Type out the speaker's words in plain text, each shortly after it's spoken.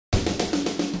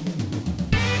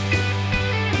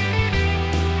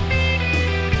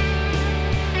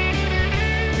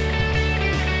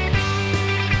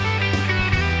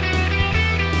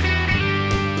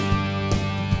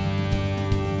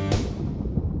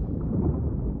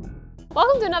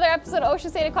Welcome to another episode of Ocean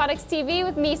State Aquatics TV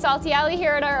with me, Salty Alley,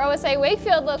 here at our OSA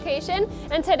Wakefield location.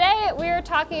 And today we're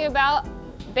talking about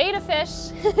betta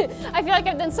fish. I feel like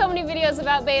I've done so many videos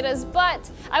about bettas,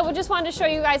 but I just wanted to show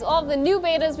you guys all of the new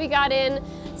bettas we got in.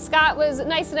 Scott was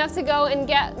nice enough to go and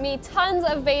get me tons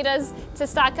of bettas to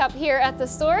stock up here at the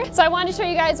store. So I wanted to show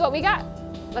you guys what we got.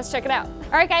 Let's check it out.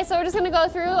 All right guys, so we're just gonna go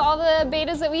through all the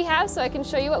bettas that we have so I can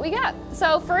show you what we got.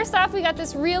 So first off, we got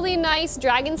this really nice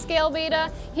dragon scale betta.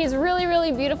 He's really,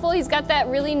 really beautiful. He's got that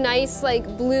really nice like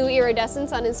blue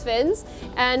iridescence on his fins.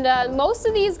 And most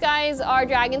of these guys are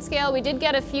dragon scale. We did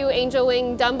get a few angel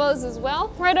wing dumbos as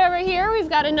well. Right over here, we've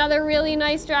got another really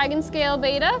nice dragon scale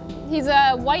betta. He's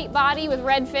a white body with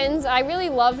red fins. I really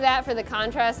love that for the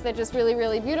contrast. They're just really,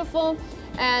 really beautiful.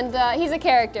 And he's a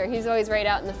character. He's always right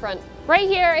out in the front. Right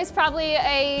here is probably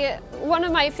one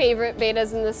of my favorite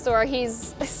bettas in the store.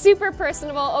 He's super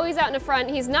personable, always out in the front.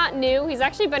 He's not new. He's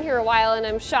actually been here a while and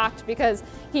I'm shocked because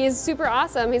he is super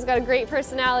awesome. He's got a great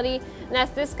personality, and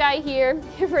that's this guy here,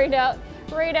 right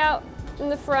out in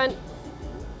the front.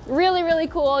 Really, really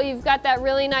cool. You've got that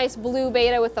really nice blue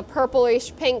betta with the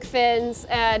purplish pink fins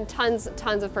and tons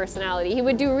of personality. He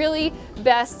would do really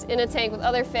best in a tank with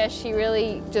other fish. He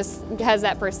really just has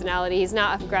that personality. He's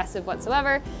not aggressive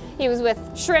whatsoever. He was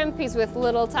with shrimp, he's with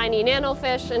little tiny nano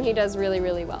fish, and he does really,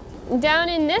 really well. Down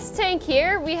in this tank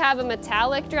here, we have a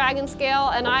metallic dragon scale,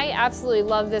 and I absolutely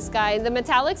love this guy. The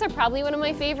metallics are probably one of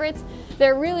my favorites.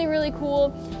 They're really, really cool.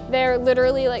 They're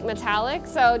literally like metallic,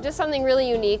 so just something really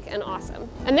unique and awesome.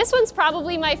 And this one's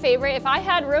probably my favorite. If I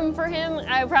had room for him,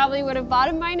 I probably would have bought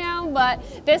him by now,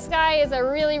 but this guy is a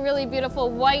really, really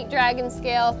beautiful white dragon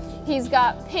scale. He's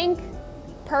got pink,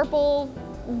 purple,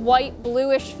 white,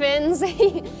 bluish fins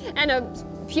and a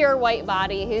pure white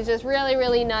body. He's just really,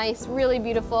 really nice, really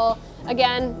beautiful.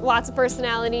 Again, lots of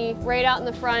personality, right out in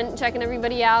the front, checking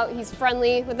everybody out. He's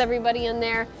friendly with everybody in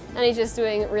there, and he's just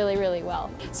doing really, really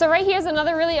well. So right here's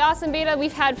another really awesome betta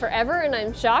we've had forever, and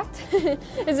I'm shocked.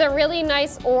 It's a really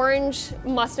nice orange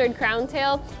mustard crown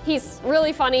tail. He's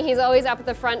really funny. He's always up at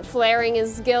the front, flaring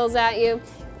his gills at you.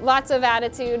 Lots of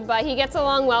attitude, but he gets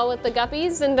along well with the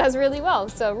guppies and does really well.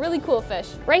 So really cool fish.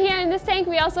 Right here in this tank,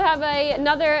 we also have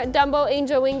another Dumbo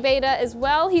angel wing betta as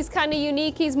well. He's kind of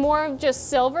unique. He's more of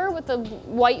just silver with the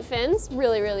white fins.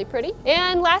 Really, really pretty.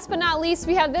 And last but not least,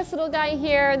 we have this little guy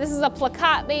here. This is a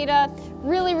plakat betta.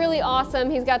 Really, really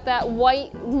awesome. He's got that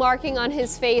white marking on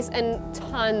his face and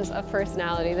tons of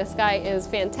personality. This guy is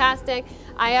fantastic.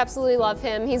 I absolutely love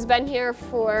him. He's been here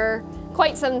for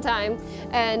quite some time,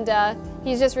 and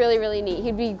he's just really, really neat.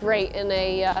 He'd be great in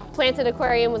a planted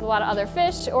aquarium with a lot of other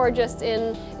fish, or just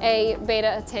in a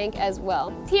betta tank as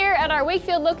well. Here at our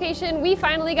Wakefield location, we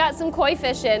finally got some koi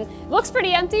fish in. Looks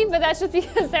pretty empty, but that's just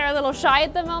because they're a little shy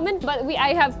at the moment, but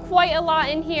I have quite a lot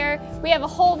in here. We have a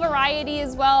whole variety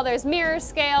as well. There's mirror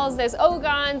scales, there's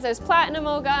ogons, there's platinum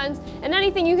ogons, and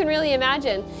anything you can really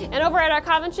imagine. And over at our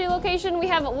Coventry location, we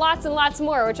have lots and lots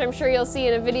more, which I'm sure you'll see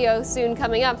in a video soon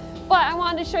coming up. But I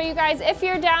wanted to show you guys, if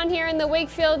you're down here in the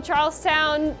Wakefield,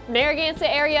 Charlestown, Narragansett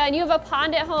area, and you have a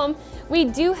pond at home, we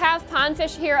do have pond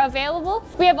fish here available.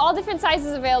 We have all different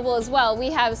sizes available as well. We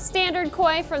have standard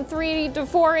koi from 3 to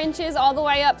 4 inches all the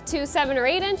way up to 7 or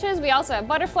 8 inches. We also have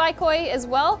butterfly koi as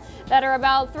well that are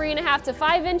about 3.5 to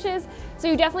 5 inches. So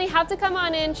you definitely have to come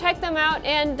on in, check them out,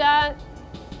 and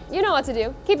you know what to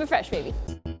do. Keep it fresh, baby.